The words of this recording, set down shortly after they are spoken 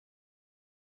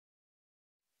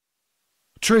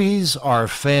Trees are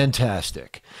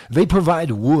fantastic. They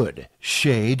provide wood,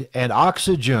 shade, and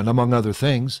oxygen, among other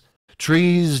things.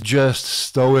 Trees just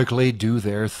stoically do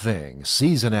their thing,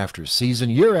 season after season,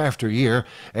 year after year,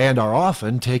 and are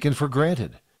often taken for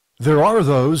granted. There are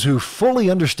those who fully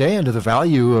understand the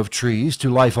value of trees to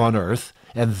life on Earth,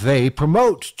 and they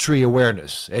promote tree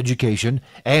awareness, education,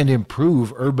 and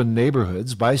improve urban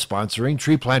neighborhoods by sponsoring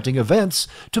tree planting events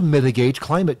to mitigate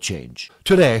climate change.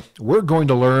 Today, we're going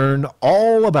to learn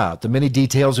all about the many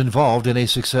details involved in a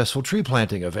successful tree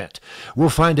planting event. We'll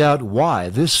find out why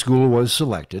this school was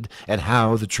selected and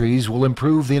how the trees will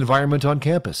improve the environment on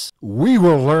campus. We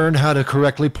will learn how to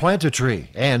correctly plant a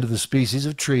tree and the species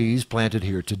of trees planted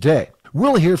here today.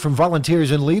 We'll hear from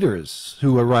volunteers and leaders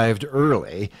who arrived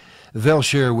early. They'll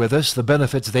share with us the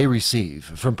benefits they receive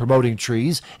from promoting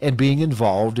trees and being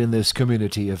involved in this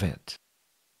community event.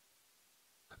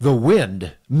 The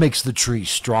wind makes the tree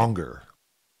stronger.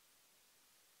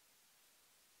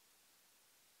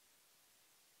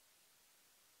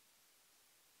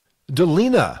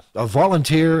 Delina, a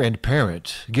volunteer and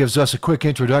parent, gives us a quick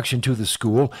introduction to the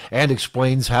school and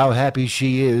explains how happy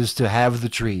she is to have the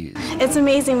trees. It's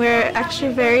amazing. We're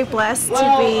actually very blessed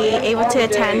to be able to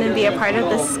attend and be a part of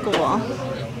this school.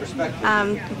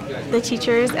 The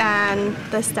teachers and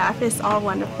the staff is all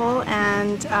wonderful,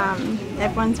 and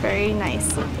everyone's very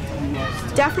nice.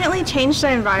 Definitely changed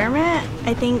the environment.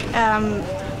 I think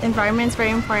environment is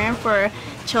very important for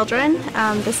children,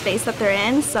 the space that they're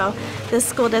in. So this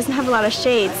school doesn't have a lot of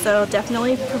shade, so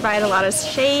definitely provide a lot of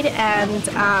shade, and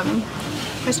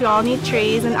of course we all need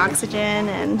trees and oxygen,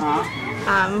 and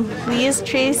we use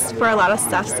trees for a lot of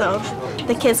stuff, so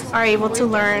the kids are able to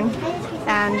learn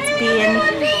and be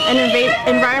in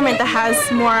an environment that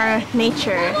has more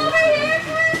nature.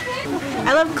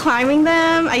 I love climbing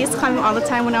them. I used to climb them all the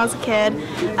time when I was a kid.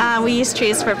 We use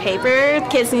trees for paper.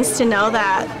 Kids need to know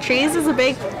that trees is a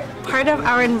big part of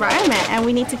our environment, and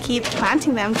we need to keep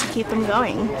planting them to keep them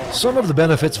going. Some of the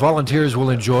benefits volunteers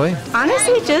will enjoy: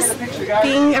 honestly, just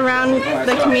being around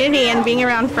the community and being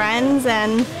around friends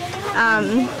and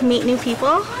meet new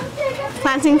people.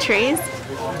 Planting trees,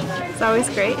 it's always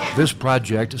great. This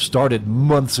project started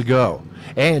months ago,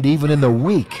 and even in the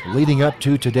week leading up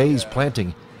to today's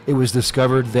planting, it was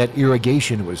discovered that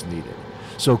irrigation was needed.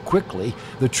 So quickly,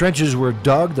 the trenches were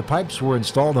dug, the pipes were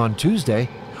installed on Tuesday.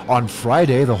 On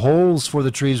Friday, the holes for the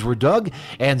trees were dug,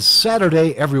 and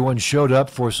Saturday, everyone showed up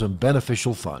for some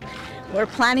beneficial fun. We're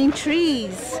planting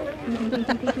trees.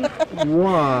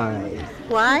 Why?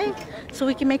 Why? So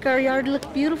we can make our yard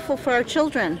look beautiful for our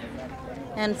children,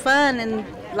 and fun, and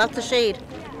lots of shade.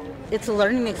 It's a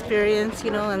learning experience,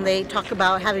 and they talk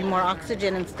about having more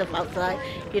oxygen and stuff outside,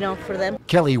 for them.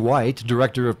 Kelly White,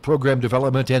 Director of Program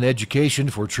Development and Education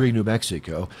for Tree New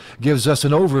Mexico, gives us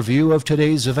an overview of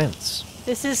today's events.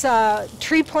 This is a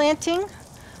tree planting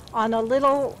on a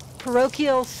little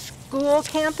parochial school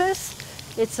campus.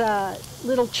 It's a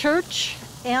little church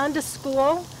and a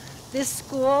school. This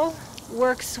school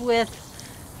works with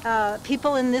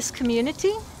people in this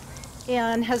community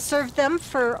and has served them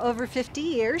for over 50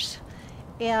 years.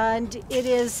 And it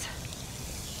is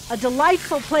a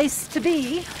delightful place to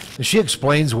be. She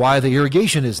explains why the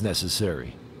irrigation is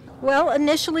necessary. Well,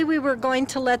 initially we were going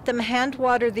to let them hand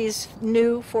water these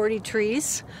new 40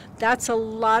 trees. That's a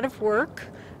lot of work.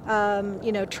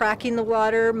 Tracking the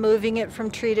water, moving it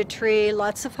from tree to tree,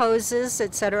 lots of hoses,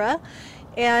 etc.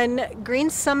 And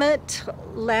Green Summit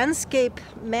Landscape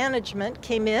Management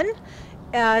came in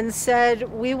and said,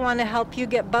 we want to help you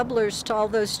get bubblers to all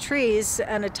those trees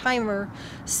and a timer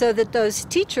so that those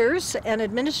teachers and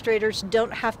administrators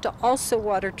don't have to also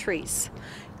water trees,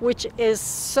 which is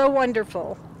so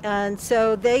wonderful. And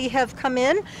so they have come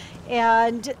in,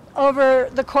 and over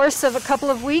the course of a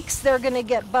couple of weeks, they're going to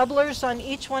get bubblers on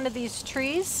each one of these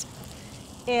trees,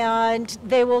 and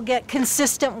they will get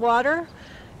consistent water.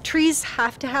 Trees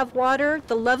have to have water.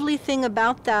 The lovely thing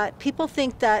about that, people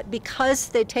think that because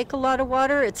they take a lot of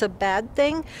water, it's a bad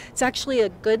thing. It's actually a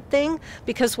good thing,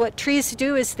 because what trees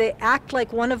do is they act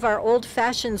like one of our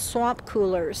old-fashioned swamp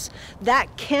coolers.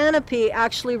 That canopy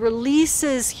actually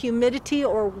releases humidity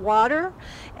or water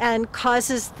and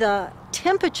causes the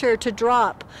temperature to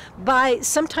drop by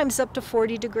sometimes up to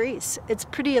 40 degrees. It's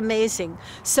pretty amazing.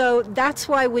 So that's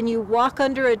why when you walk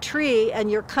under a tree and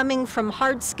you're coming from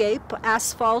hardscape,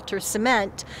 asphalt or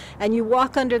cement, and you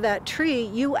walk under that tree,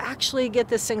 you actually get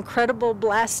this incredible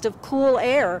blast of cool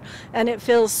air, and it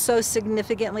feels so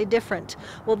significantly different.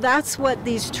 Well, that's what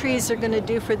these trees are going to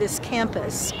do for this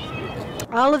campus.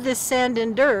 All of this sand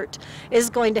and dirt is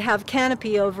going to have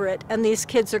canopy over it, and these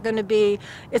kids are going to be,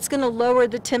 it's going to lower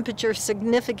the temperature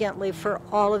significantly for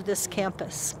all of this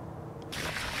campus.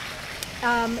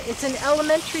 It's an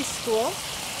elementary school,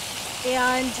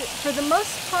 and for the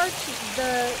most part,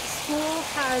 the school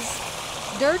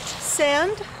has dirt,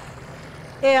 sand,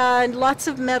 and lots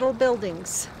of metal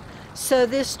buildings. So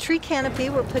this tree canopy,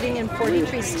 we're putting in 40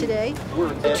 trees today.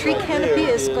 The tree canopy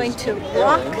is going to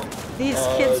rock these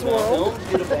kids' world.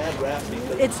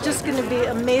 It's just going to be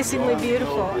amazingly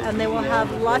beautiful, and they will have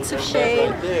lots of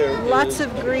shade, lots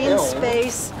of green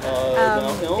space.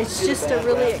 It's just a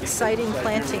really exciting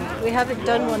planting. We haven't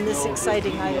done one this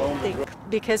exciting, I don't think,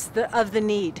 because of the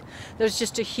need. There's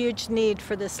just a huge need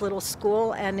for this little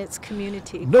school and its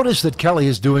community. Notice that Kelly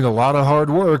is doing a lot of hard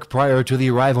work prior to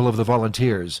the arrival of the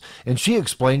volunteers, and she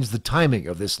explains the timing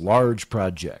of this large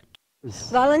project.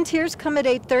 Volunteers come at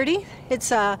 8:30.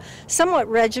 It's a somewhat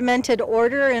regimented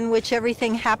order in which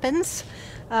everything happens.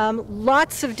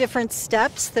 Lots of different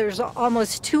steps. There's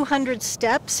almost 200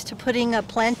 steps to putting a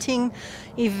planting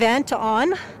event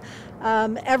on.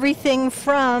 Everything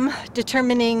from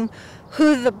determining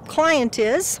who the client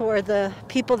is, or the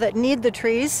people that need the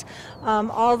trees,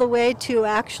 all the way to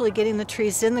actually getting the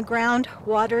trees in the ground,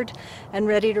 watered, and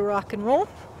ready to rock and roll.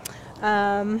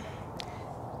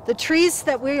 The trees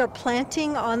that we are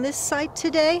planting on this site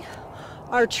today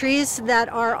are trees that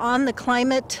are on the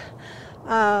climate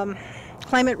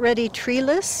ready tree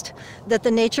list that the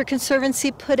Nature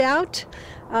Conservancy put out.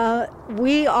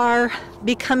 We are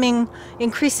becoming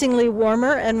increasingly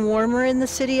warmer and warmer in the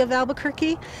city of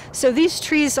Albuquerque. So these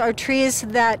trees are trees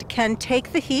that can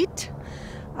take the heat,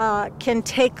 can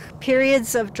take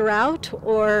periods of drought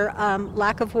or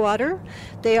lack of water.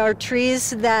 They are trees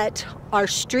that are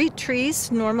street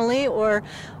trees normally, or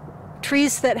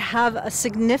trees that have a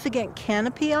significant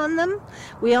canopy on them.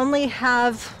 We only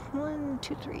have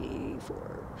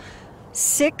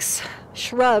 6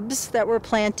 shrubs that we're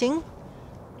planting.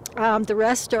 The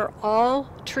rest are all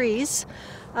trees.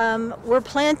 We're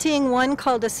planting one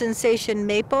called a sensation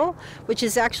maple, which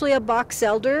is actually a box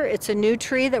elder. It's a new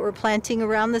tree that we're planting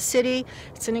around the city.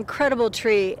 It's an incredible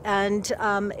tree, and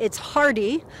it's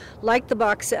hardy like the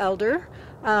box elder,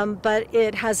 but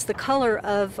it has the color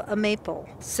of a maple.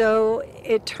 So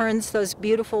it turns those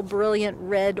beautiful, brilliant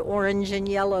red, orange, and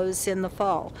yellows in the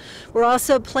fall. We're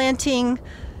also planting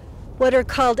what are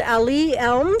called alley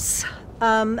elms.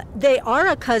 They are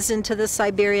a cousin to the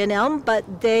Siberian elm,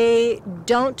 but they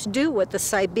don't do what the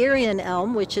Siberian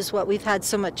elm, which is what we've had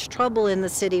so much trouble in the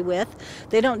city with,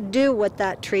 they don't do what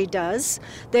that tree does.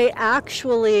 They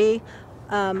actually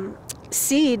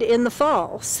seed in the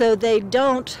fall, so they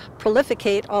don't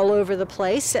proliferate all over the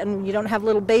place, and you don't have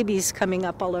little babies coming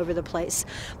up all over the place.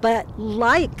 But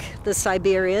like the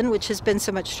Siberian, which has been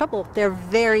so much trouble, they're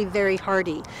very, very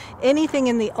hardy. Anything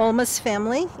in the ulmus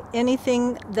family,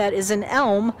 anything that is an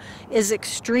elm, is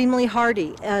extremely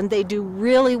hardy, and they do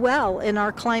really well in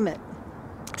our climate.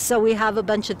 So we have a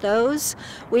bunch of those.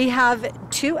 We have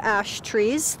 2 ash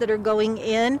trees that are going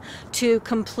in to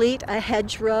complete a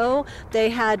hedgerow. They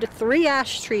had 3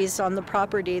 ash trees on the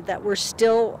property that were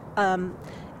still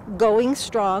going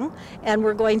strong, and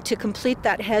we're going to complete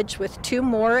that hedge with 2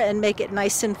 more and make it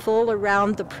nice and full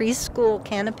around the preschool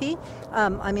canopy,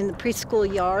 the preschool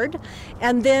yard.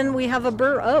 And then we have a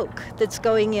bur oak that's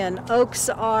going in. Oaks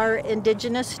are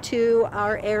indigenous to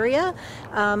our area.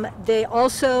 They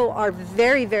also are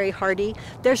very, very hardy.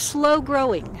 They're slow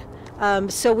growing.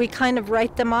 So we kind of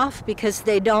write them off because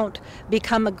they don't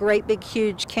become a great big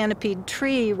huge canopied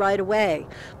tree right away,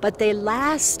 but they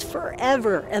last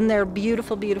forever, and they're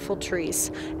beautiful, beautiful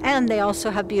trees, and they also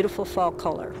have beautiful fall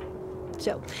color.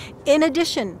 So in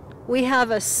addition, we have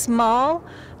a small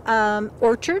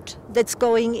orchard that's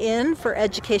going in for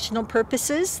educational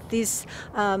purposes. These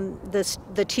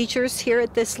the teachers here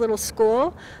at this little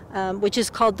school, which is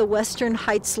called the Western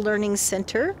Heights Learning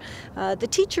Center, the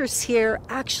teachers here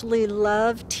actually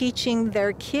love teaching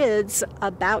their kids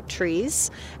about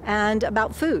trees and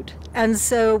about food. And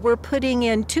so we're putting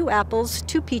in 2 apples,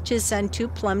 2 peaches, and 2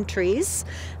 plum trees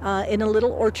in a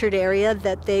little orchard area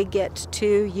that they get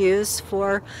to use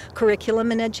for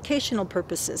curriculum and educational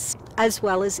purposes, as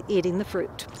well as eating the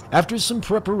fruit. After some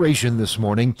preparation this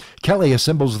morning, Kelly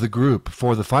assembles the group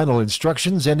for the final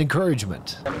instructions and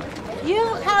encouragement. You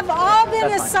have all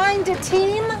been assigned a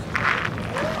team.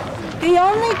 The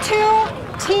only 2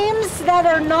 teams that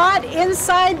are not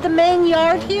inside the main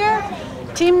yard here,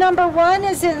 team number 1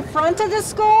 is in front of the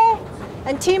school,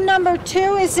 and team number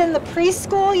 2 is in the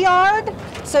preschool yard.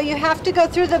 So you have to go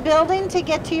through the building to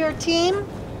get to your team.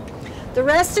 The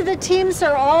rest of the teams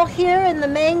are all here in the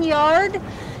main yard.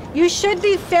 You should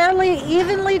be fairly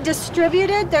evenly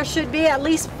distributed. There should be at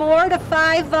least 4 to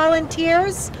 5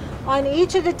 volunteers on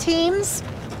each of the teams.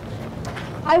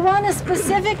 I want to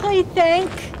specifically thank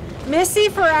Missy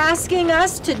for asking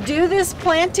us to do this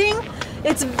planting.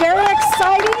 It's very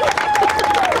exciting.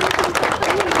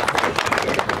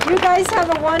 You guys have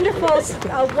a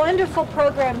wonderful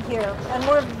program here, and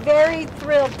we're very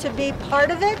thrilled to be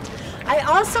part of it. I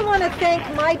also want to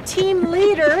thank my team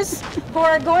leaders who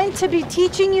are going to be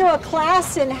teaching you a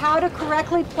class in how to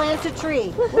correctly plant a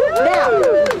tree.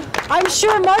 Now, I'm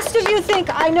sure most of you think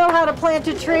I know how to plant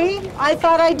a tree. I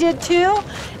thought I did too.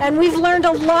 And we've learned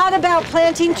a lot about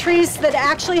planting trees that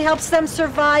actually helps them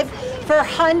survive for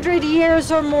 100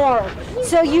 years or more.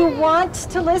 So you want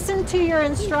to listen to your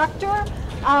instructor.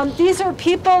 These are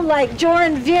people like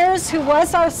Joran Veers, who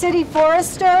was our city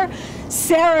forester,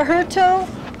 Sarah Hurto,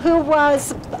 who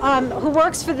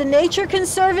works for the Nature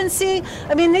Conservancy.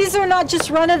 I mean, these are not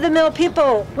just run-of-the-mill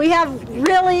people. We have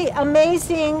really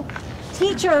amazing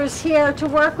teachers here to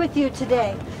work with you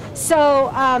today. So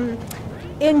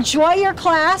enjoy your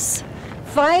class.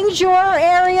 Find your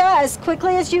area as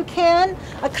quickly as you can.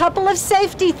 A couple of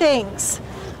safety things.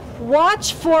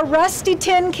 Watch for rusty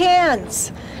tin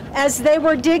cans. As they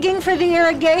were digging for the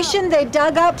irrigation, they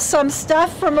dug up some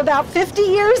stuff from about 50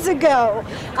 years ago.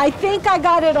 I think I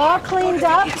got it all cleaned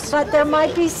up, but there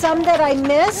might be some that I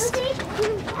missed.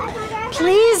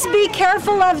 Please be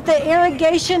careful of the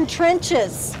irrigation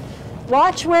trenches.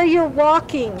 Watch where you're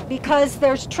walking, because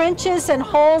there's trenches and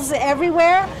holes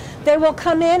everywhere. They will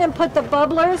come in and put the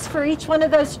bubblers for each one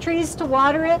of those trees to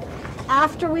water it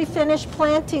after we finish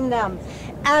planting them.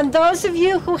 And those of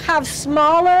you who have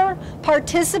smaller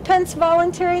participants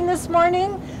volunteering this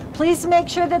morning, please make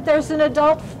sure that there's an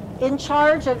adult in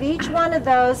charge of each one of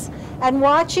those and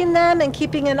watching them and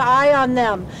keeping an eye on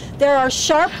them. There are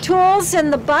sharp tools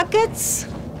in the buckets,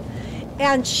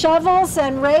 and shovels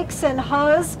and rakes and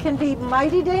hoes can be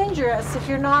mighty dangerous if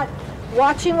you're not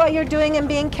watching what you're doing and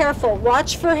being careful.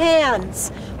 Watch for hands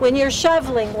when you're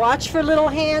shoveling. Watch for little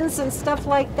hands and stuff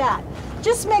like that.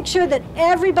 Just make sure that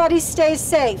everybody stays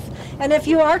safe. And if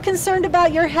you are concerned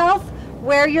about your health,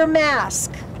 wear your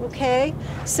mask, okay?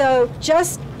 So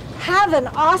just have an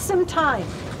awesome time.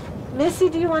 Missy,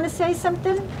 do you want to say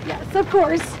something? Yes, of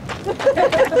course.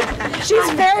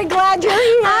 She's very glad you're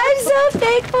here. I'm so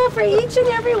thankful for each and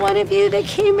every one of you that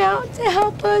came out to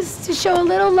help us to show a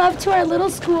little love to our little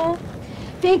school.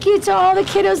 Thank you to all the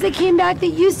kiddos that came back that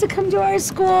used to come to our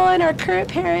school and our current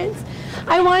parents.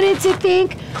 I wanted to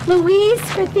thank Louise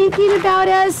for thinking about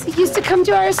us. He used to come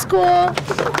to our school.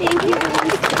 Thank you,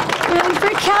 Louise. And for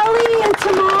Kelly and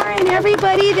Tamar and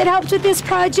everybody that helped with this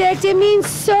project. It means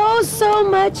so, so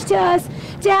much to us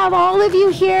to have all of you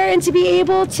here and to be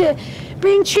able to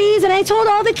bring trees. And I told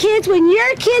all the kids, when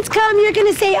your kids come, you're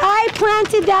going to say, I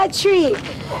planted that tree.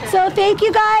 So thank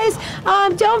you guys.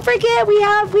 Don't forget,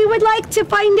 we would like to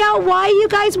find out why you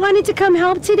guys wanted to come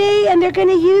help today, and they're going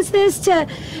to use this to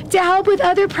help with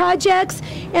other projects.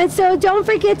 And so don't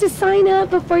forget to sign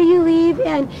up before you leave.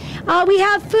 And we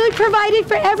have food provided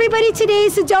for everybody today,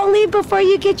 so don't leave before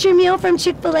you get your meal from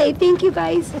Chick-fil-A. Thank you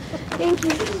guys. Thank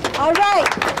you. All right.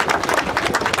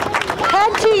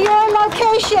 Head to your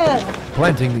location.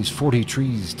 Planting these 40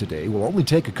 trees today will only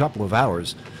take a couple of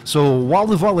hours, so while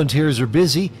the volunteers are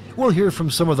busy, we'll hear from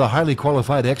some of the highly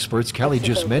qualified experts Kelly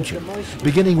just mentioned,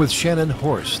 beginning with Shannon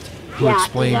Horst, who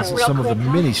explains some of the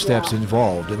many steps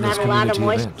involved in this community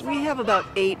event. We have about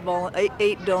eight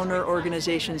donor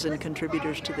organizations and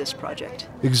contributors to this project.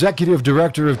 Executive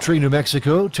Director of Tree New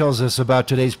Mexico tells us about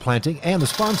today's planting and the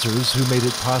sponsors who made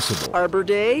it possible. Arbor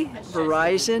Day,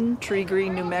 Verizon, Tree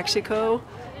Green New Mexico,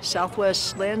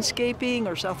 Southwest Landscaping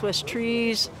or Southwest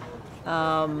Trees,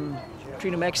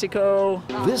 Tree New Mexico.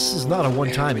 This is not a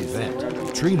one-time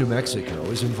event. Tree New Mexico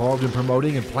is involved in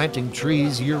promoting and planting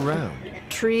trees year-round.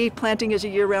 Tree planting is a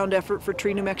year-round effort for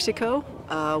Tree New Mexico.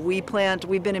 We've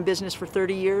been in business for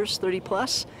 30 years, 30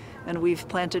 plus, and we've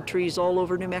planted trees all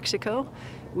over New Mexico.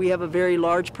 We have a very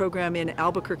large program in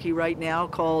Albuquerque right now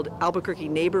called Albuquerque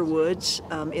Neighborhoods.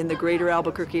 In the greater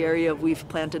Albuquerque area, we've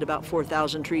planted about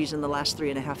 4,000 trees in the last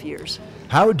 3.5 years.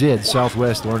 How did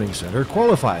Southwest Learning Center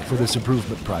qualify for this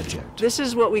improvement project? This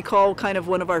is what we call kind of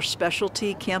one of our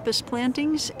specialty campus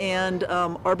plantings, and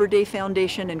Arbor Day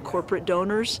Foundation and corporate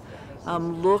donors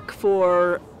look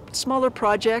for smaller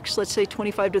projects, let's say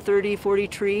 25 to 30, 40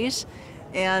 trees,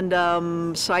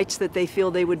 and sites that they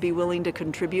feel they would be willing to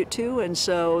contribute to. And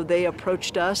so they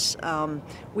approached us.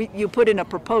 You put in a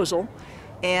proposal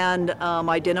and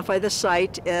identify the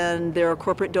site, and there are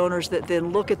corporate donors that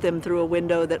then look at them through a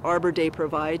window that Arbor Day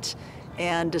provides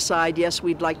and decide, yes,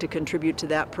 we'd like to contribute to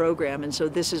that program. And so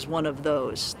this is one of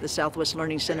those. The Southwest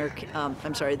Learning Center,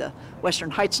 the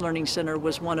Western Heights Learning Center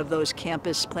was one of those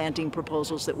campus planting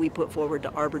proposals that we put forward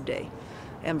to Arbor Day.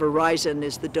 and Verizon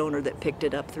is the donor that picked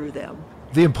it up through them.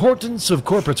 The importance of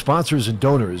corporate sponsors and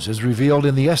donors is revealed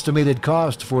in the estimated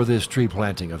cost for this tree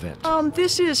planting event.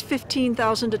 This is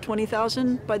 $15,000 to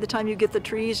 $20,000 by the time you get the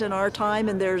trees in our time,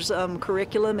 and there's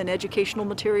curriculum and educational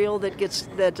material that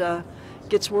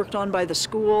gets worked on by the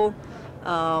school.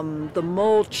 The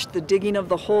mulch, the digging of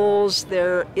the holes.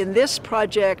 In this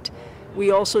project, we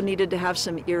also needed to have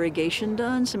some irrigation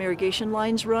done, some irrigation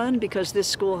lines run, because this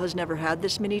school has never had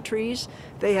this many trees.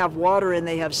 They have water and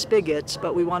they have spigots,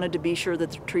 but we wanted to be sure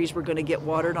that the trees were going to get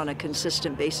watered on a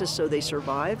consistent basis so they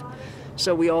survive.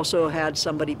 So we also had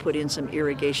somebody put in some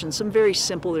irrigation, some very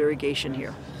simple irrigation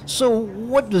here. So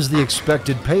what does the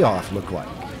expected payoff look like?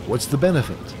 What's the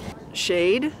benefit?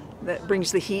 Shade. That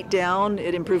brings the heat down.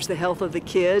 It improves the health of the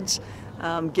kids.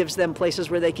 Gives them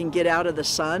places where they can get out of the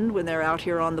sun when they're out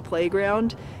here on the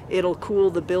playground. It'll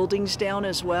cool the buildings down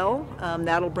as well.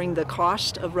 That'll bring the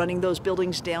cost of running those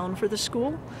buildings down for the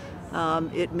school.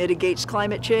 It mitigates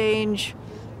climate change,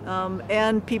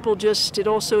 and it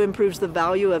also improves the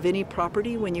value of any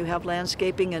property when you have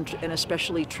landscaping and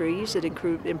especially trees. It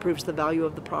improves the value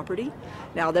of the property.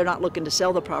 Now, they're not looking to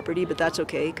sell the property, but that's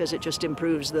okay because it just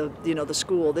improves the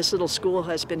school. This little school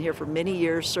has been here for many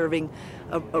years, serving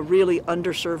a really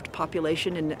underserved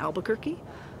population in Albuquerque.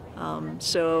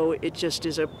 So it just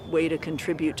is a way to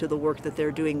contribute to the work that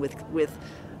they're doing with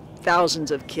thousands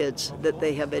of kids that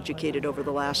they have educated over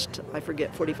the last,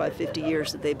 45, 50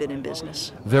 years that they've been in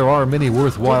business. There are many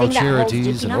worthwhile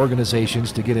charities and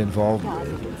organizations to get involved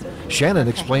with. Shannon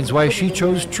explains why she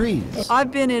chose trees.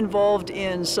 I've been involved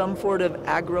in some sort of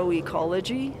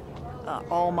agroecology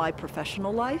all my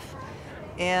professional life,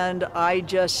 and I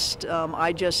just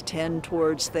tend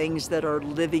towards things that are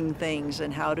living things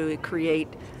and how to create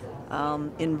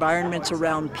environments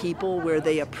around people where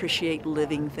they appreciate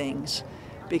living things.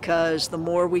 Because the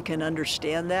more we can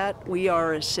understand that, we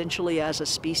are essentially as a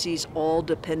species all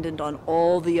dependent on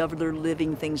all the other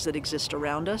living things that exist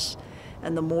around us.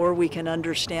 And the more we can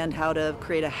understand how to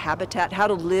create a habitat, how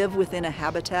to live within a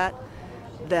habitat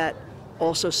that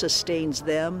also sustains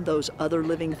them, those other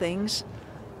living things,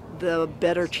 the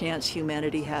better chance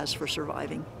humanity has for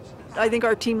surviving. I think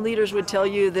our team leaders would tell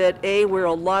you that we're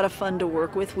a lot of fun to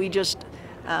work with. We just,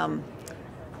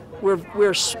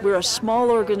 We're a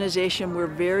small organization. We're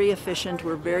very efficient.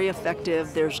 We're very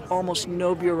effective. There's almost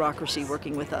no bureaucracy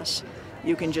working with us.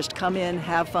 You can just come in,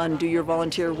 have fun, do your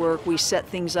volunteer work. We set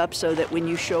things up so that when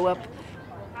you show up,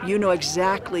 you know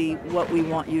exactly what we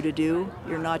want you to do.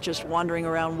 You're not just wandering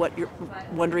around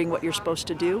wondering what you're supposed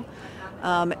to do.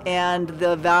 And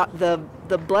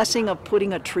the blessing of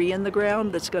putting a tree in the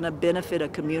ground that's going to benefit a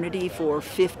community for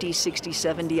 50, 60,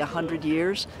 70, 100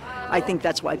 years, I think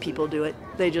that's why people do it.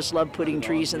 They just love putting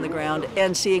trees in the ground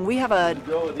and seeing. We have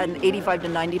an 85 to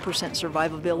 90%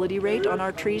 survivability rate on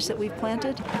our trees that we've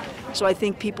planted. So I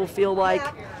think people feel like,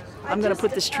 I'm going to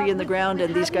put this tree in the ground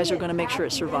and these guys are going to make sure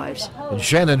it survives. And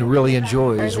Shannon really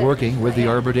enjoys working with the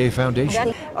Arbor Day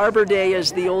Foundation. Arbor Day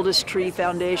is the oldest tree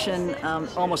foundation.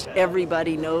 Almost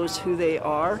everybody knows who they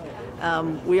are.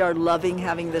 We are loving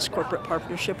having this corporate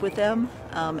partnership with them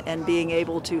and being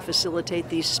able to facilitate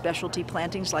these specialty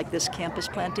plantings like this campus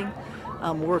planting,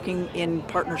 working in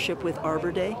partnership with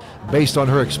Arbor Day. Based on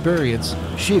her experience,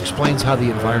 she explains how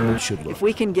the environment should look. If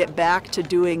we can get back to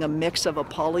doing a mix of a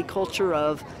polyculture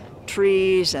of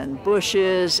trees and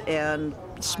bushes and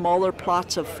smaller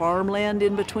plots of farmland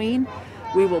in between,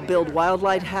 we will build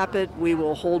wildlife habitat, we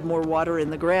will hold more water in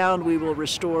the ground, we will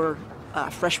restore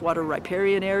freshwater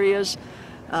riparian areas.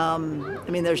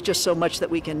 There's just so much that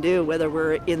we can do, whether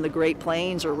we're in the Great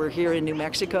Plains or we're here in New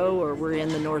Mexico or we're in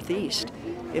the Northeast.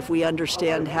 If we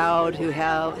understand how to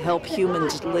help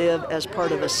humans live as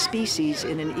part of a species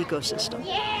in an ecosystem.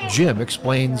 Jim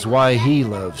explains why he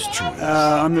loves trees.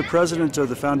 I'm the president of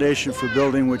the Foundation for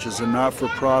Building, which is a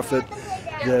not-for-profit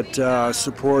that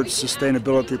supports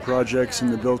sustainability projects in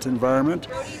the built environment.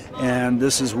 And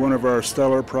this is one of our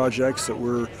stellar projects that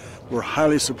we're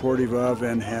highly supportive of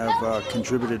and have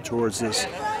contributed towards this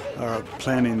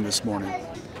planning this morning.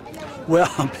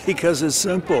 Well, because it's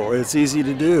simple, it's easy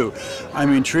to do.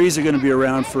 Trees are going to be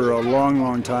around for a long,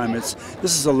 long time. This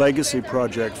is a legacy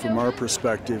project from our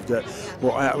perspective that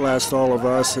will outlast all of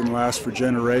us and last for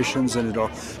generations, and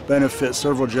it'll benefit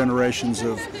several generations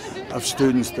of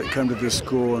students that come to this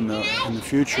school in the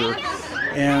future.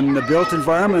 And the built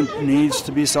environment needs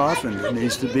to be softened. It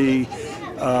needs to be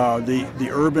The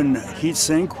urban heat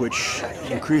sink, which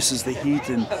increases the heat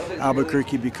in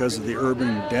Albuquerque because of the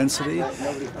urban density,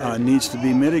 needs to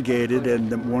be mitigated,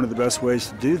 and one of the best ways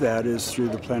to do that is through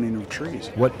the planting of trees.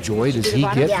 What joy does he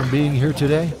get from being here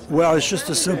today? Well, it's just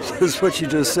as simple as what you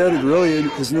just said. It really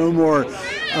is no more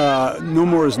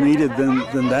is needed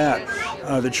than that.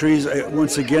 The trees,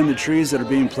 once again, the trees that are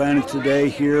being planted today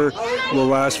here will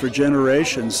last for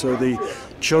generations. So the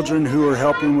children who are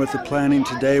helping with the planting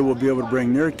today will be able to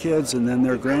bring their kids and then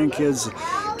their grandkids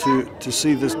to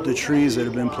see the trees that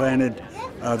have been planted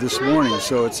this morning.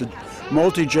 So it's a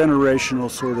multi-generational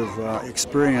sort of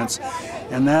experience,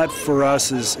 and that for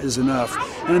us is enough.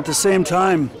 And at the same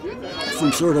time,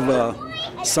 from sort of a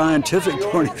scientific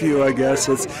point of view, I guess,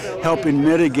 it's helping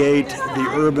mitigate the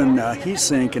urban heat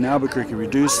sink in Albuquerque,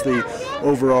 reduce the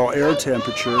overall air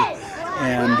temperature,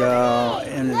 and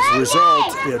as a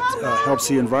result, it helps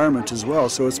the environment as well.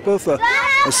 So it's both a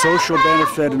social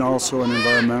benefit and also an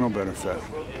environmental benefit.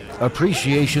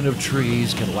 Appreciation of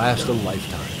trees can last a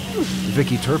lifetime.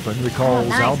 Vicki Turpin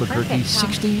recalls Albuquerque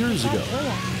 60 years ago.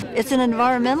 It's an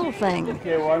environmental thing.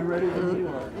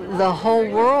 The whole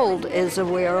world is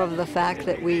aware of the fact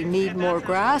that we need more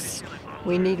grass,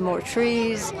 we need more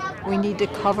trees, we need to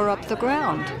cover up the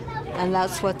ground. And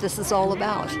that's what this is all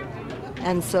about.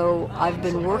 And so I've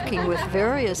been working with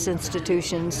various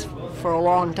institutions for a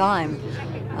long time.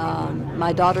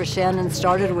 My daughter Shannon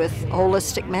started with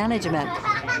holistic management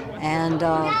and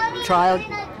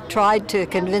tried to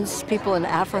convince people in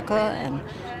Africa and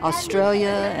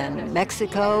Australia and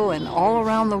Mexico and all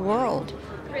around the world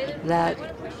that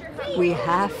we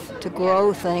have to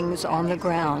grow things on the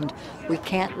ground. We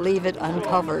can't leave it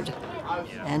uncovered.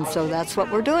 And so that's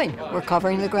what we're doing. We're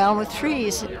covering the ground with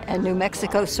trees, and New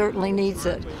Mexico certainly needs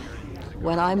it.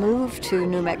 When I moved to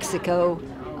New Mexico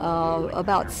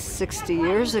about 60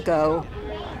 years ago,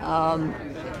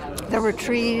 there were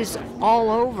trees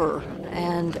all over,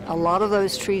 and a lot of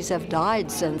those trees have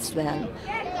died since then.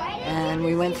 And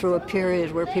we went through a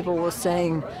period where people were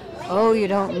saying, oh, you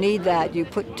don't need that. You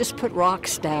just put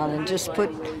rocks down and just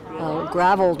put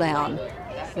gravel down.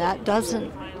 That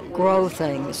doesn't grow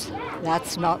things.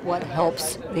 That's not what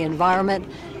helps the environment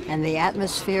and the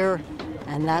atmosphere,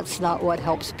 and that's not what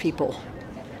helps people.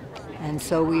 And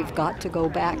so we've got to go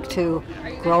back to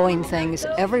growing things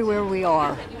everywhere we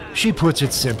are. She puts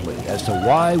it simply as to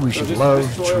why we should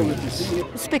love trees.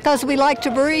 It's because we like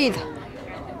to breathe.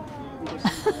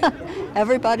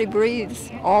 Everybody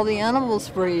breathes. All the animals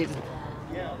breathe.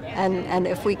 And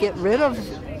if we get rid of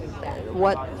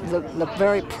what the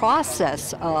very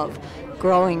process of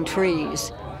growing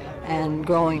trees and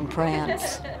growing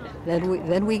plants,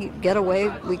 then we get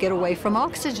away from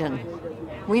oxygen.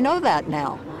 We know that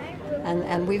now,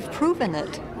 and we've proven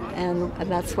it, and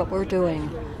that's what we're doing.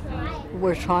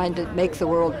 We're trying to make the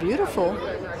world beautiful,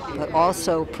 but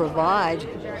also provide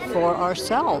for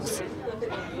ourselves.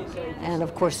 And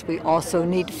of course, we also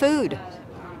need food,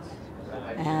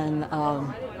 and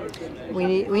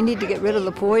we need to get rid of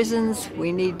the poisons.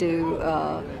 We need to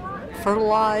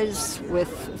fertilize with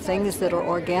things that are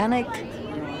organic.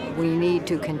 We need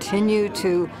to continue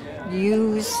to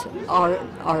use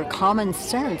our common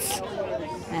sense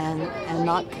and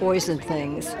not poison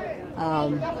things.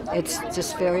 It's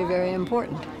just very, very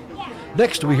important.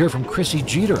 Next, we hear from Chrissy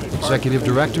Jeter, Executive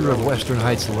Director of Western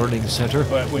Heights Learning Center,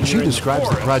 and she describes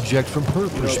the project from her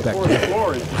perspective,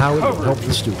 how it will help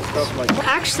the students.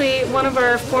 Actually, one of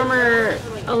our former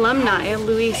alumni,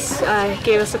 Luis,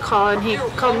 gave us a call, and he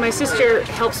called. My sister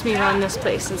helps me run this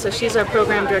place, and so she's our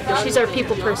program director. She's our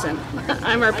people person.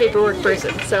 I'm our paperwork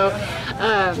person. So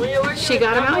she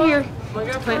got him out here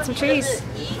to plant some trees.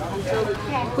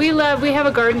 We have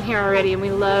a garden here already, and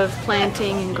we love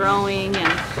planting and growing,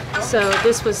 and so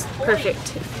this was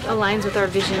perfect. It aligns with our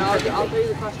vision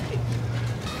perfectly.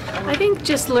 I think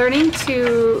just learning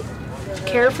to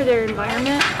care for their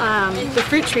environment. The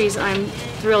fruit trees I'm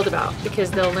thrilled about,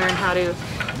 because they'll learn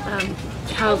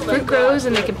how fruit grows,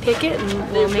 and they can pick it,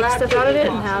 and we'll make stuff out of it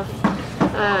and have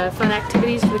fun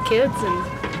activities for the kids. And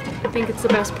I think it's the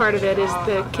best part of it is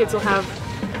the kids will have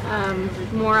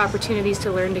more opportunities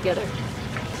to learn together.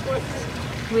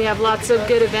 We have lots of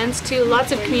good events too,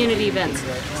 lots of community events.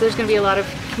 So there's going to be a lot of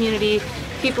community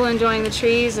people enjoying the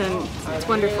trees, and it's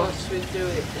wonderful.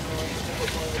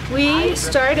 We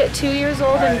start at 2 years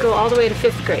old and go all the way to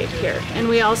 5th grade here. And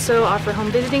we also offer home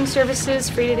visiting services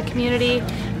free to the community.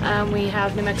 We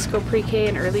have New Mexico pre-K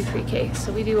and early pre-K,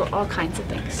 so we do all kinds of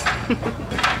things.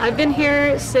 I've been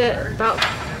here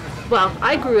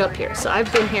I grew up here, so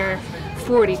I've been here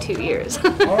 42 years.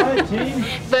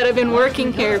 But I've been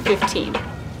working here 15.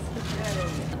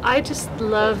 I just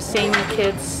love seeing the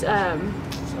kids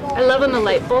I love when the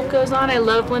light bulb goes on. I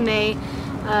love when they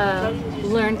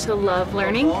learn to love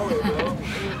learning.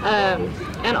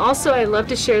 And also I love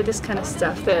to share this kind of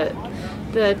stuff,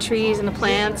 the trees and the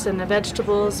plants and the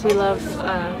vegetables. We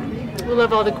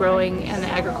love all the growing and the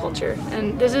agriculture.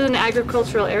 And this is an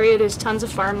agricultural area. There's tons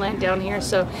of farmland down here,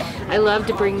 so I love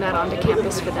to bring that onto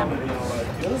campus for them.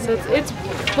 So it's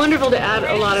wonderful to add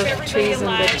a lot of trees and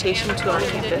vegetation to our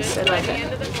campus. I like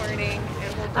it.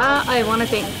 I want to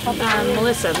thank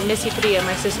Melissa, Missy Padilla,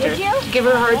 my sister. Give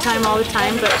her a hard time all the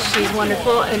time, but she's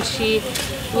wonderful, and she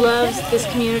loves this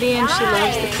community, and she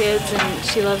loves the kids, and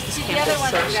she loves this campus.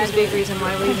 So she's a big reason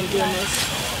why we're even doing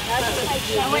this.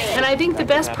 And I think the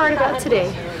best part about today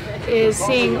is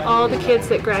seeing all the kids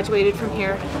that graduated from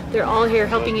here. They're all here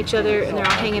helping each other, and they're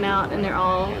all hanging out, and they're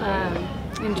all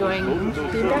enjoying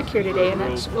being back here today, and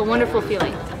that's a wonderful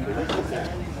feeling.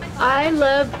 I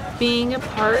love being a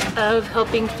part of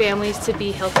helping families to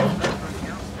be healthy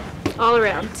all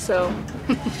around, so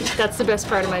that's the best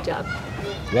part of my job.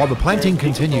 While the planting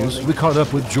continues, we caught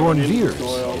up with Jordan Veers,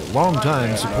 a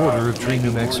longtime supporter of Tree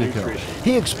New Mexico.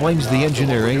 He explains the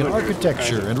engineering and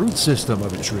architecture and root system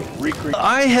of a tree.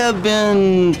 I have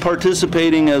been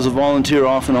participating as a volunteer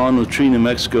off and on with Tree New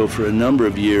Mexico for a number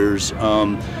of years.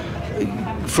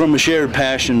 From a shared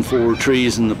passion for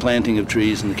trees and the planting of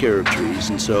trees and the care of trees.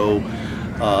 And so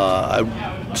I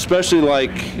especially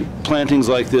like plantings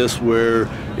like this where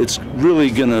it's really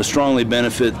going to strongly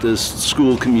benefit this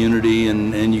school community,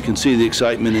 and you can see the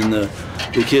excitement in the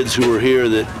kids who are here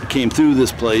that came through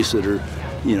this place that are,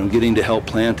 you know, getting to help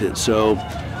plant it. So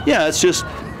yeah, it's just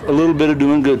a little bit of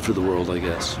doing good for the world, I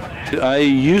guess. I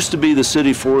used to be the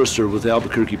city forester with the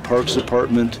Albuquerque Parks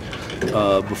Department.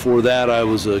 Before that, I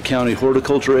was a county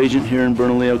horticulture agent here in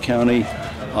Bernalillo County.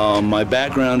 My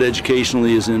background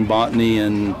educationally is in botany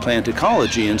and plant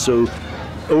ecology, and so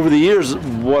over the years,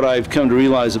 what I've come to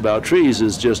realize about trees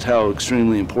is just how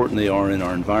extremely important they are in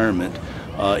our environment,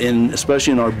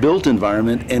 especially in our built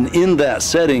environment, and in that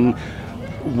setting,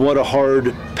 what a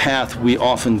hard path we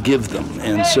often give them.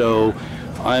 And so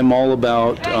I'm all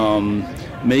about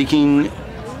making,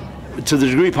 to the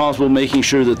degree possible, making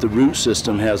sure that the root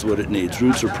system has what it needs.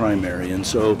 Roots are primary, and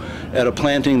so at a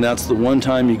planting, that's the one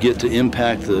time you get to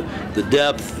impact the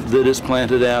depth that it's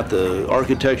planted at, the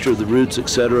architecture of the roots,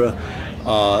 etc.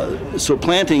 So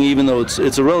planting, even though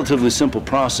it's a relatively simple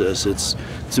process, it's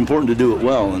important to do it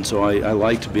well, and so I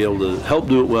like to be able to help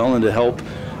do it well and to help.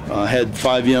 Had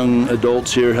 5 young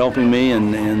adults here helping me,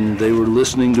 and they were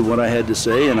listening to what I had to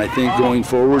say, and I think going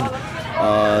forward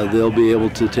they'll be able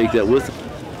to take that with them.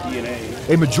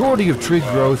 A majority of tree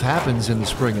growth happens in the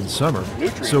spring and summer,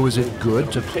 so is it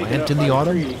good to plant in the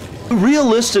autumn?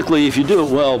 Realistically, if you do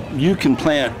it well, you can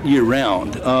plant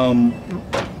year-round.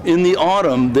 In the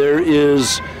autumn, there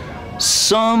is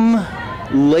some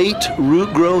late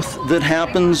root growth that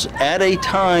happens at a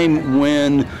time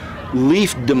when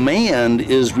leaf demand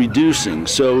is reducing.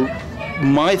 So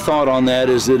my thought on that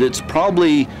is that it's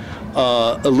probably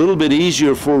a little bit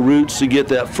easier for roots to get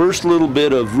that first little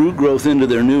bit of root growth into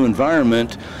their new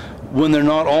environment when they're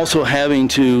not also having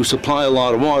to supply a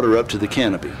lot of water up to the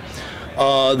canopy.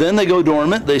 Then they go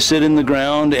dormant, they sit in the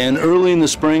ground, and early in the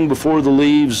spring, before the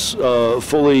leaves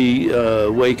fully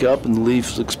wake up and the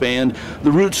leaves expand,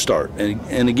 the roots start.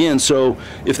 And again, so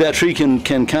if that tree can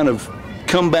kind of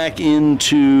come back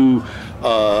into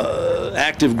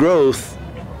active growth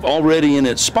already in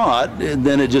its spot,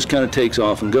 then it just kind of takes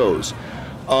off and goes.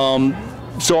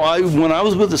 So when I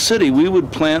was with the city, we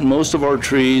would plant most of our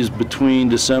trees between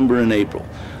December and April.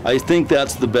 I think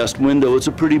that's the best window. It's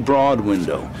a pretty broad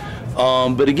window.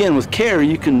 But again, with care,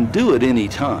 you can do it any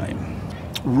time.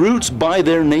 Roots, by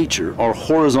their nature, are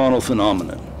horizontal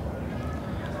phenomena.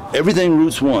 Everything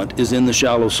roots want is in the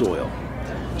shallow soil,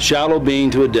 shallow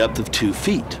being to a depth of 2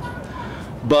 feet.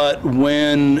 But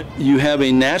when you have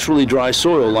a naturally dry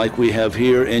soil like we have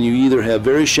here, and you either have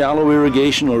very shallow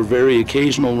irrigation or very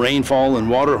occasional rainfall and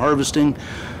water harvesting,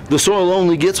 the soil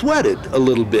only gets wetted a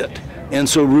little bit, and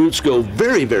so roots go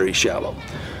very, very shallow.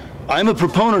 I'm a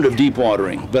proponent of deep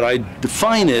watering, but I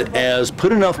define it as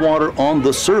put enough water on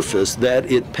the surface that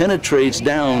it penetrates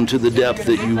down to the depth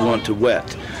that you want to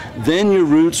wet. Then your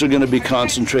roots are going to be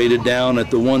concentrated down at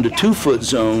the 1 to 2 foot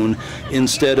zone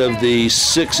instead of the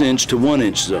 6-inch to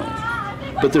 1-inch zone.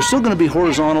 But they're still going to be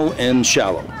horizontal and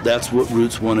shallow. That's what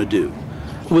roots want to do.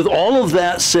 With all of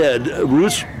that said,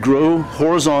 roots grow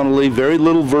horizontally, very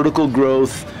little vertical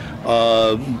growth,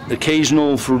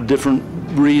 occasional for different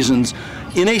reasons.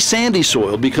 In a sandy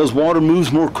soil, because water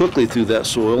moves more quickly through that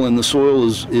soil and the soil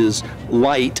is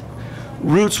light,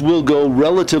 roots will go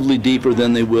relatively deeper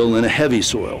than they will in a heavy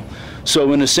soil.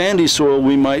 So in a sandy soil,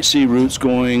 we might see roots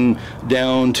going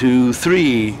down to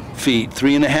 3 feet,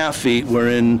 3.5 feet, where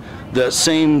in the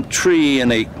same tree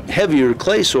in a heavier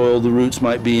clay soil, the roots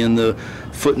might be in the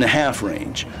 1.5 foot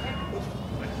range.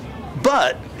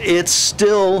 But it's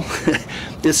still,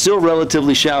 it's still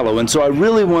relatively shallow, and so I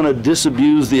really want to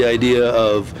disabuse the idea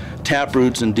of tap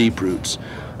roots and deep roots,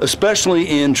 especially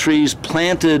in trees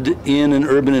planted in an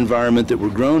urban environment that were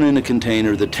grown in a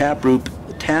container. The tap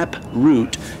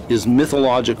root is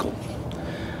mythological,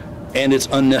 and it's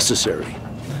unnecessary.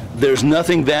 There's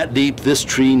nothing that deep this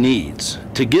tree needs.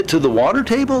 To get to the water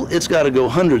table, it's got to go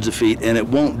hundreds of feet, and it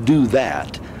won't do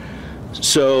that.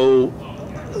 So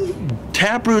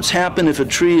tap roots happen if a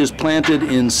tree is planted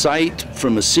in sight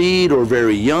from a seed or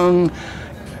very young.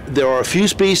 There are a few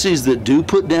species that do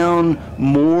put down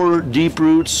more deep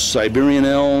roots. Siberian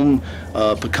elm,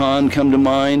 pecan come to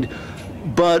mind.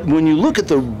 But when you look at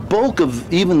the bulk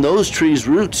of even those trees'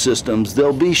 root systems,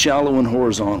 they'll be shallow and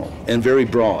horizontal and very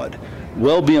broad,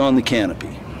 well beyond the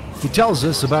canopy. He tells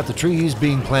us about the trees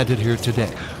being planted here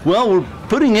today. Well, we're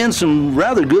putting in some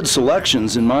rather good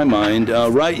selections in my mind.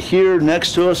 Right here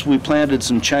next to us, we planted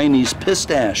some Chinese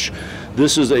pistache.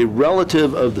 This is a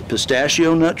relative of the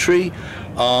pistachio nut tree.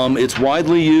 It's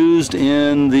widely used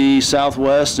in the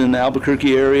Southwest and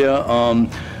Albuquerque area.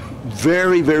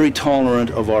 Very, very tolerant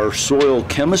of our soil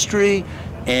chemistry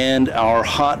and our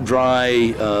hot, dry,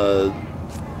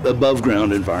 above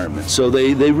ground environment. So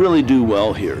they really do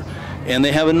well here. And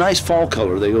they have a nice fall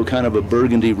color. They go kind of a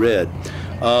burgundy red.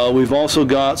 We've also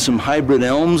got some hybrid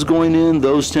elms going in.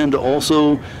 Those tend to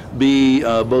also be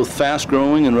both fast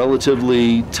growing and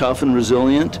relatively tough and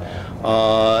resilient.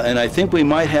 And I think we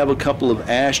might have a couple of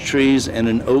ash trees and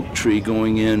an oak tree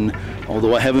going in,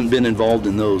 although I haven't been involved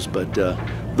in those. But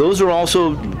those are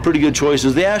also pretty good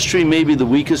choices. The ash tree may be the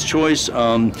weakest choice.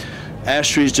 Ash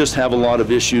trees just have a lot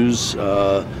of issues,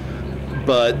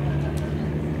 but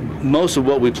most of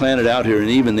what we planted out here, and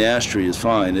even the ash tree, is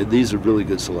fine. These are really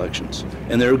good selections.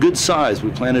 And they're a good size.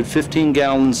 We planted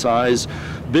 15-gallon size,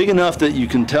 big enough that you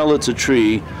can tell it's a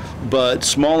tree, but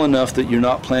small enough that you're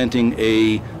not planting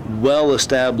a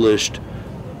well-established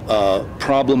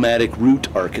problematic root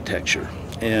architecture.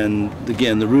 And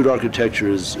again, the root architecture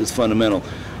is fundamental.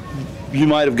 You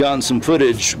might have gotten some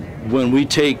footage when we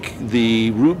take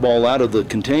the root ball out of the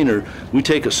container. We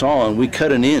take a saw and we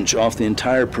cut 1 inch off the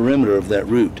entire perimeter of that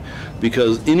root,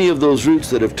 because any of those roots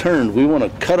that have turned, we want to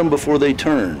cut them before they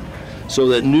turn so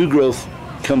that new growth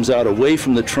comes out away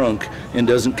from the trunk and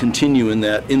doesn't continue in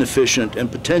that inefficient and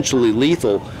potentially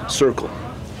lethal circle.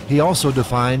 He also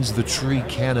defines the tree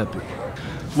canopy.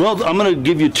 Well, I'm going to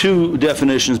give you 2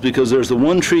 definitions, because there's the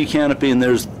one tree canopy and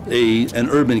there's an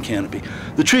urban canopy.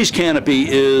 The tree's canopy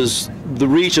is the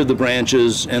reach of the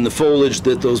branches and the foliage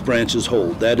that those branches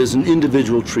hold. That is an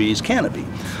individual tree's canopy.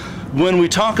 When we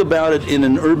talk about it in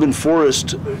an urban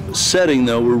forest setting,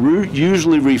 though, we're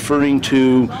usually referring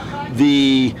to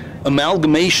the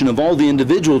amalgamation of all the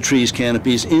individual trees'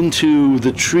 canopies into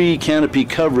the tree canopy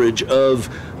coverage of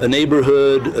a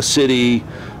neighborhood, a city,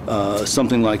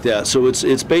 something like that. So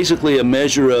it's basically a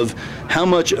measure of how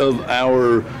much of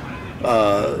our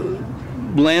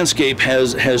landscape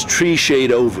has tree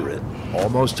shade over it.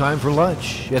 Almost time for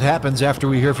lunch. It happens after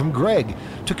we hear from Greg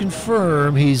to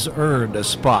confirm he's earned a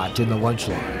spot in the lunch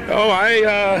line. Oh,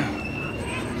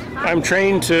 I'm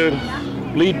trained to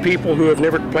lead people who have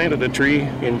never planted a tree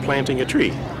in planting a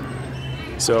tree.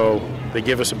 So they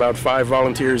give us about 5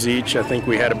 volunteers each. I think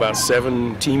we had about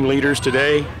 7 team leaders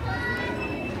today.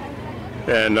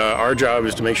 And our job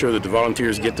is to make sure that the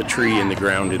volunteers get the tree in the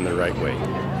ground in the right way.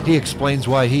 He explains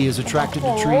why he is attracted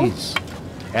to trees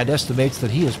and estimates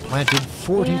that he has planted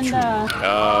 40 trees.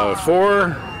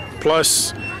 4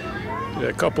 plus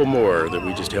a couple more that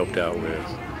we just helped out with.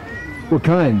 What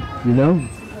kind, you know?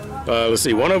 Let's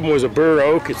see, one of them was a bur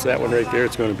oak. It's that one right there.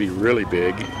 It's going to be really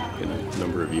big in a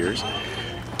number of years.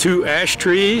 2 ash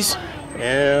trees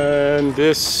and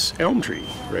this elm tree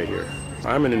right here.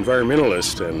 I'm an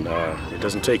environmentalist, and it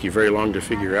doesn't take you very long to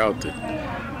figure out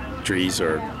that trees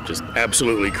are just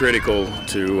absolutely critical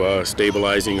to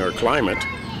stabilizing our climate,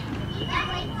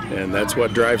 and that's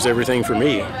what drives everything for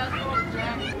me.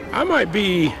 I might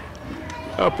be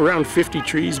up around 50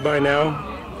 trees by now.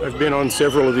 I've been on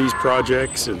several of these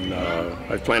projects, and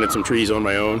I've planted some trees on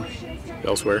my own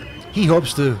elsewhere. He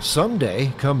hopes to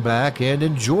someday come back and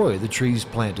enjoy the trees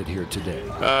planted here today.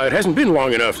 It hasn't been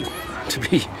long enough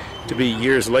to be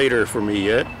years later for me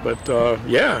yet, but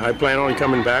yeah, I plan on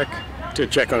coming back to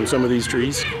check on some of these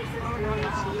trees.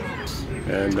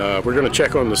 And we're going to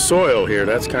check on the soil here.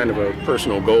 That's kind of a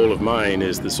personal goal of mine.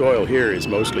 Is the soil here is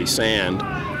mostly sand,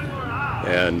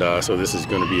 And so this is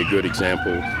going to be a good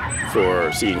example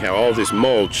for seeing how all this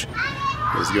mulch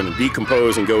is going to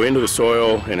decompose and go into the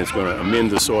soil, and it's going to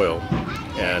amend the soil.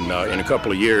 And in a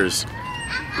couple of years,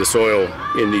 the soil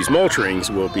in these mulch rings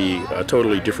will be a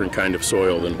totally different kind of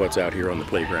soil than what's out here on the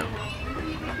playground.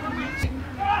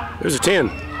 There's a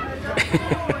 10.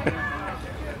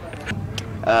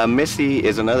 Missy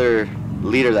is another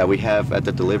leader that we have at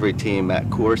the delivery team at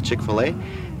Coors Chick-fil-A,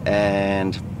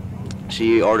 and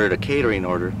she ordered a catering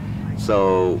order.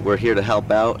 So we're here to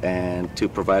help out and to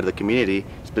provide the community,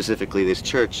 specifically this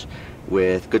church,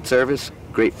 with good service,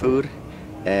 great food,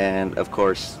 and of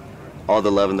course, all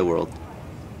the love in the world.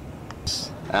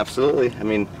 Absolutely. I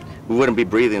mean, we wouldn't be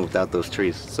breathing without those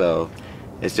trees. So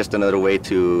it's just another way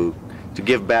to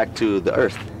give back to the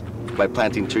earth by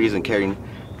planting trees and caring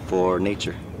for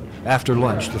nature. After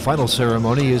lunch, the final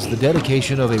ceremony is the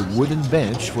dedication of a wooden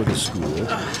bench for the school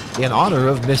in honor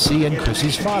of Missy and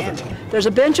Chrissy's father. There's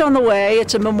a bench on the way.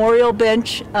 It's a memorial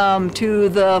bench to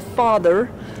the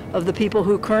father of the people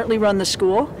who currently run the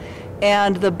school.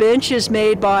 And the bench is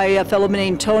made by a fellow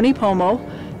named Tony Pomo.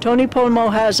 Tony Pomo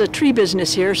has a tree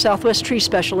business here, Southwest Tree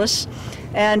Specialists,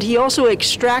 and he also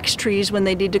extracts trees when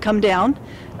they need to come down.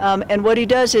 And what he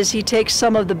does is he takes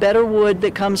some of the better wood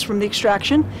that comes from the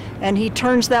extraction, and he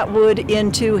turns that wood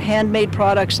into handmade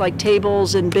products like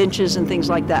tables and benches and things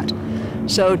like that.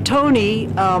 So Tony,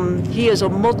 he is a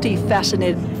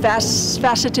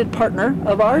multifaceted partner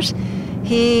of ours.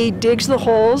 He digs the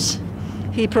holes.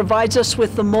 He provides us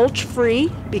with the mulch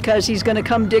free because he's going to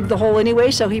come dig the hole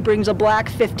anyway, so he brings a black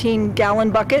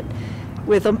 15-gallon bucket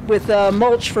with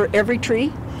mulch for every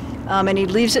tree, and he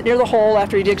leaves it near the hole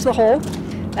after he digs the hole.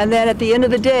 And then at the end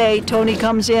of the day, Tony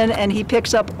comes in and he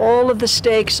picks up all of the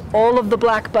stakes, all of the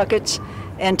black buckets,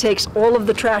 and takes all of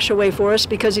the trash away for us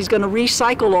because he's going to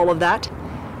recycle all of that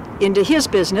into his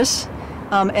business.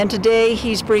 And today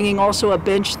he's bringing also a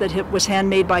bench that was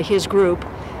handmade by his group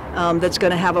that's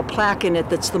going to have a plaque in it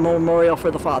that's the memorial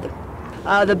for the father.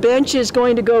 The bench is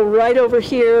going to go right over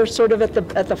here, sort of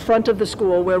at the front of the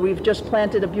school, where we've just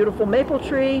planted a beautiful maple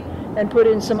tree and put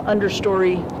in some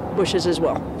understory bushes as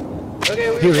well.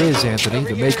 Here is Anthony,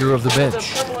 the maker of the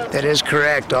bench. That is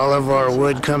correct. All of our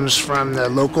wood comes from the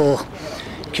local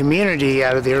community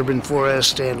out of the urban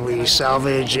forest, and we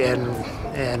salvage and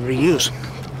reuse.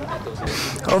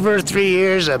 Over 3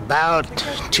 years, about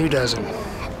 2 dozen.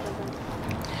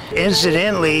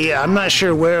 Incidentally, I'm not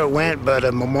sure where it went, but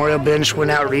a memorial bench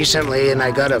went out recently, and I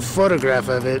got a photograph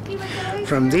of it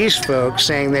from these folks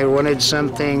saying they wanted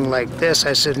something like this.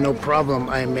 I said, no problem,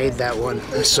 I made that one.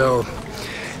 So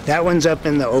that one's up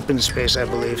in the open space, I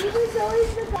believe.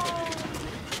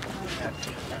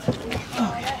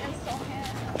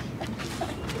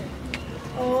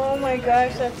 Oh my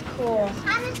gosh, that's cool.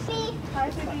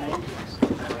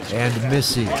 And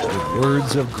Missy with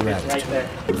words of gratitude.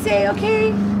 I'd say,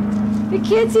 okay, the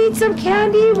kids eat some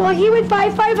candy. Well, he would buy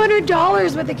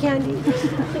 $500 worth of candy.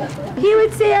 I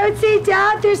would say,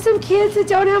 Dad, there's some kids that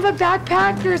don't have a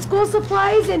backpack or school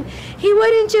supplies, and he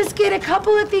wouldn't just get a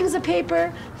couple of things of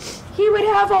paper. He would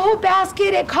have a whole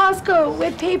basket at Costco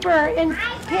with paper and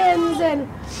pens, and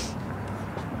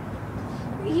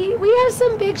we have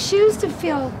some big shoes to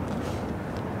fill.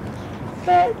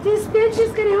 But this bench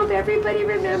is going to help everybody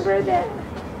remember that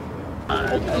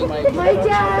my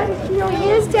dad,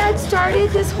 his dad started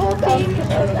this whole thing,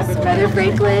 his brother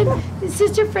Franklin, his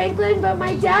sister Franklin, but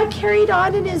my dad carried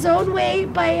on in his own way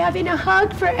by having a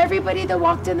hug for everybody that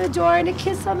walked in the door and a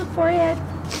kiss on the forehead.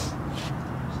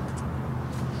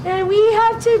 And we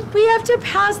have to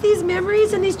pass these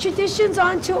memories and these traditions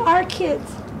on to our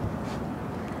kids.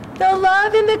 The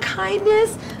love and the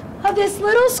kindness of this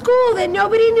little school that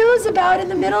nobody knows about in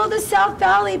the middle of the South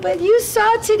Valley, but you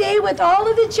saw today with all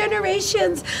of the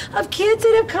generations of kids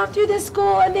that have come through this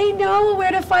school, and they know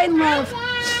where to find love.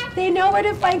 They know where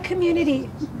to find community.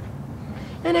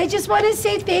 And I just want to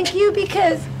say thank you,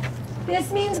 because this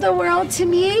means the world to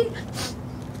me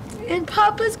and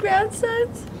Papa's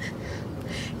grandsons.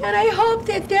 And I hope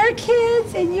that their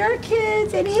kids and your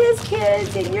kids and his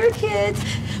kids and your kids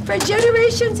for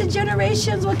generations and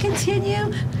generations will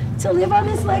continue to live on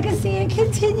this legacy and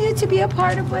continue to be a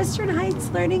part of Western Heights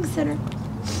Learning Center.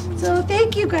 So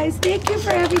thank you guys. Thank you for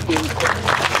everything.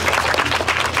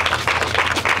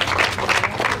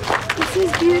 This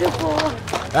is beautiful.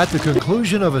 At the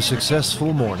conclusion of a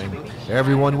successful morning,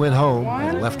 everyone went home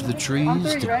and left the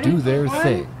trees to do their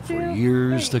thing for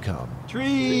years to come.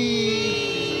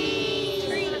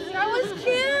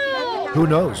 Who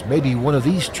knows, maybe one of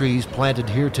these trees planted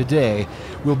here today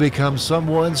will become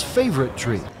someone's favorite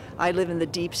tree. I live in the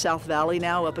deep South Valley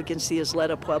now, up against the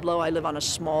Isleta Pueblo. I live on a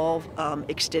small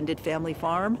extended family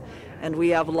farm, and we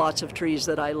have lots of trees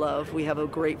that I love. We have a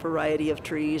great variety of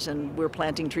trees, and we're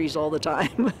planting trees all the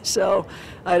time. So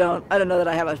I don't know that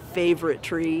I have a favorite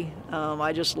tree.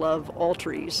 I just love all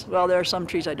trees. Well, there are some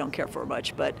trees I don't care for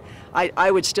much, but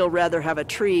I would still rather have a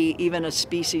tree, even a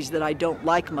species that I don't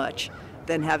like much,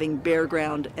 than having bare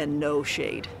ground and no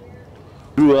shade.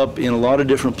 Grew up in a lot of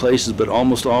different places, but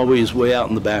almost always way out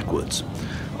in the backwoods.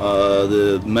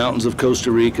 The mountains of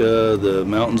Costa Rica, the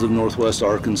mountains of northwest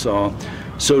Arkansas.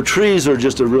 So trees are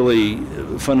just a really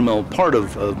fundamental part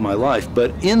of my life.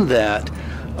 But in that,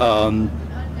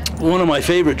 one of my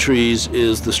favorite trees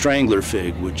is the strangler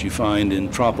fig, which you find in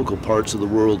tropical parts of the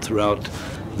world throughout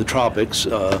the tropics.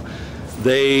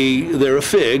 They're a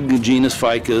fig, genus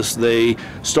Ficus. They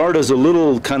start as a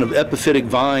little kind of epiphytic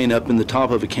vine up in the top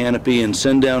of a canopy and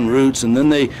send down roots, and then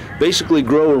they basically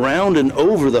grow around and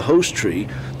over the host tree.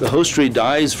 The host tree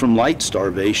dies from light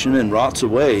starvation and rots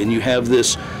away, and you have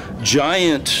this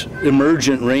giant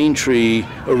emergent rain tree,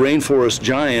 a rainforest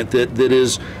giant that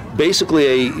is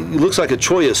basically it looks like a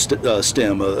cholla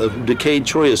stem, a decayed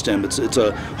cholla stem. It's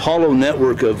a hollow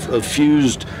network of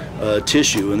fused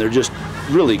tissue, and they're just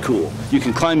really cool. You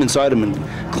can climb inside them and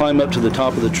climb up to the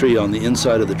top of the tree on the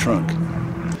inside of the trunk.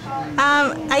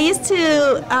 I used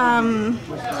to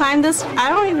climb this, I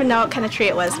don't even know what kind of tree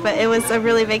it was, but it was a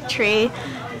really big tree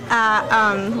at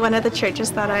one of the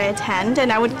churches that I attend,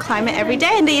 and I would climb it every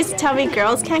day, and they used to tell me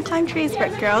girls can't climb trees,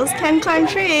 but girls can climb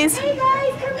trees.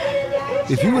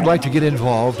 If you would like to get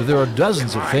involved, there are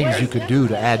dozens of things you could do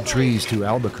to add trees to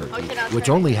Albuquerque, which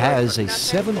only has a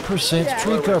 7%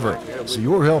 tree cover, so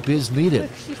your help is needed.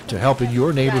 To help in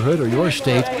your neighborhood or your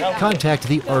state, contact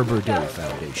the Arbor Day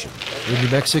Foundation. In New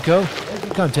Mexico,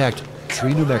 contact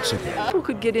Tree New Mexico. People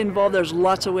could get involved. There's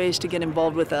lots of ways to get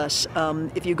involved with us.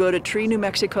 If you go to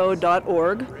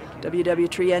treenewmexico.org,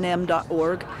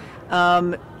 www.treenm.org,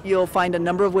 you'll find a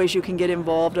number of ways you can get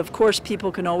involved. Of course,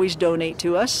 people can always donate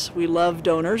to us. We love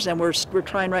donors, and we're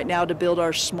trying right now to build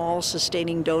our small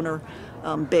sustaining donor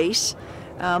base.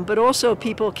 But also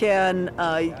people can,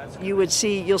 you'll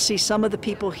see some of the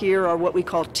people here are what we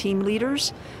call team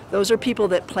leaders. Those are people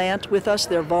that plant with us.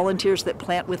 They're volunteers that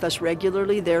plant with us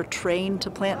regularly. They're trained to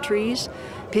plant trees.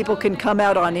 People can come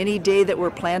out on any day that we're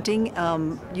planting,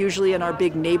 usually in our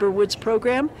big Neighborwoods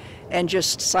program, and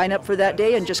just sign up for that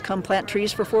day and just come plant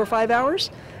trees for 4 or 5 hours.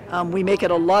 We make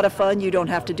it a lot of fun. You don't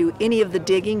have to do any of the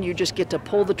digging. You just get to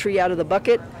pull the tree out of the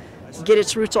bucket, get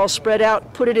its roots all spread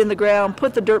out, put it in the ground,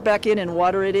 put the dirt back in, and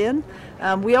water it in.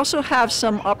 We also have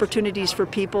some opportunities for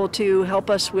people to help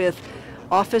us with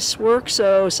office work,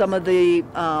 so some of the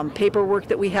paperwork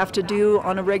that we have to do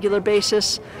on a regular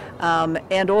basis.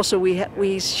 And also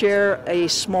we share a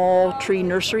small tree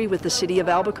nursery with the city of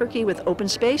Albuquerque with open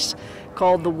space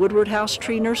called the Woodward House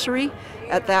Tree Nursery.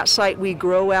 At that site we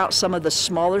grow out some of the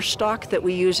smaller stock that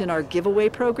we use in our giveaway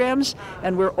programs,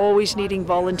 and we're always needing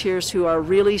volunteers who are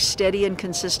really steady and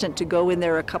consistent to go in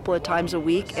there a couple of times a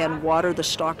week and water the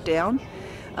stock down.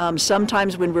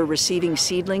 Sometimes when we're receiving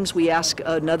seedlings, we ask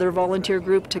another volunteer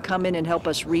group to come in and help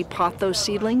us repot those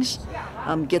seedlings,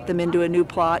 get them into a new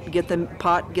plot, get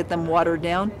them watered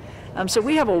down. So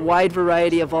we have a wide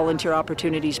variety of volunteer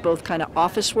opportunities, both kind of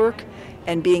office work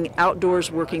and being outdoors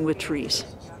working with trees.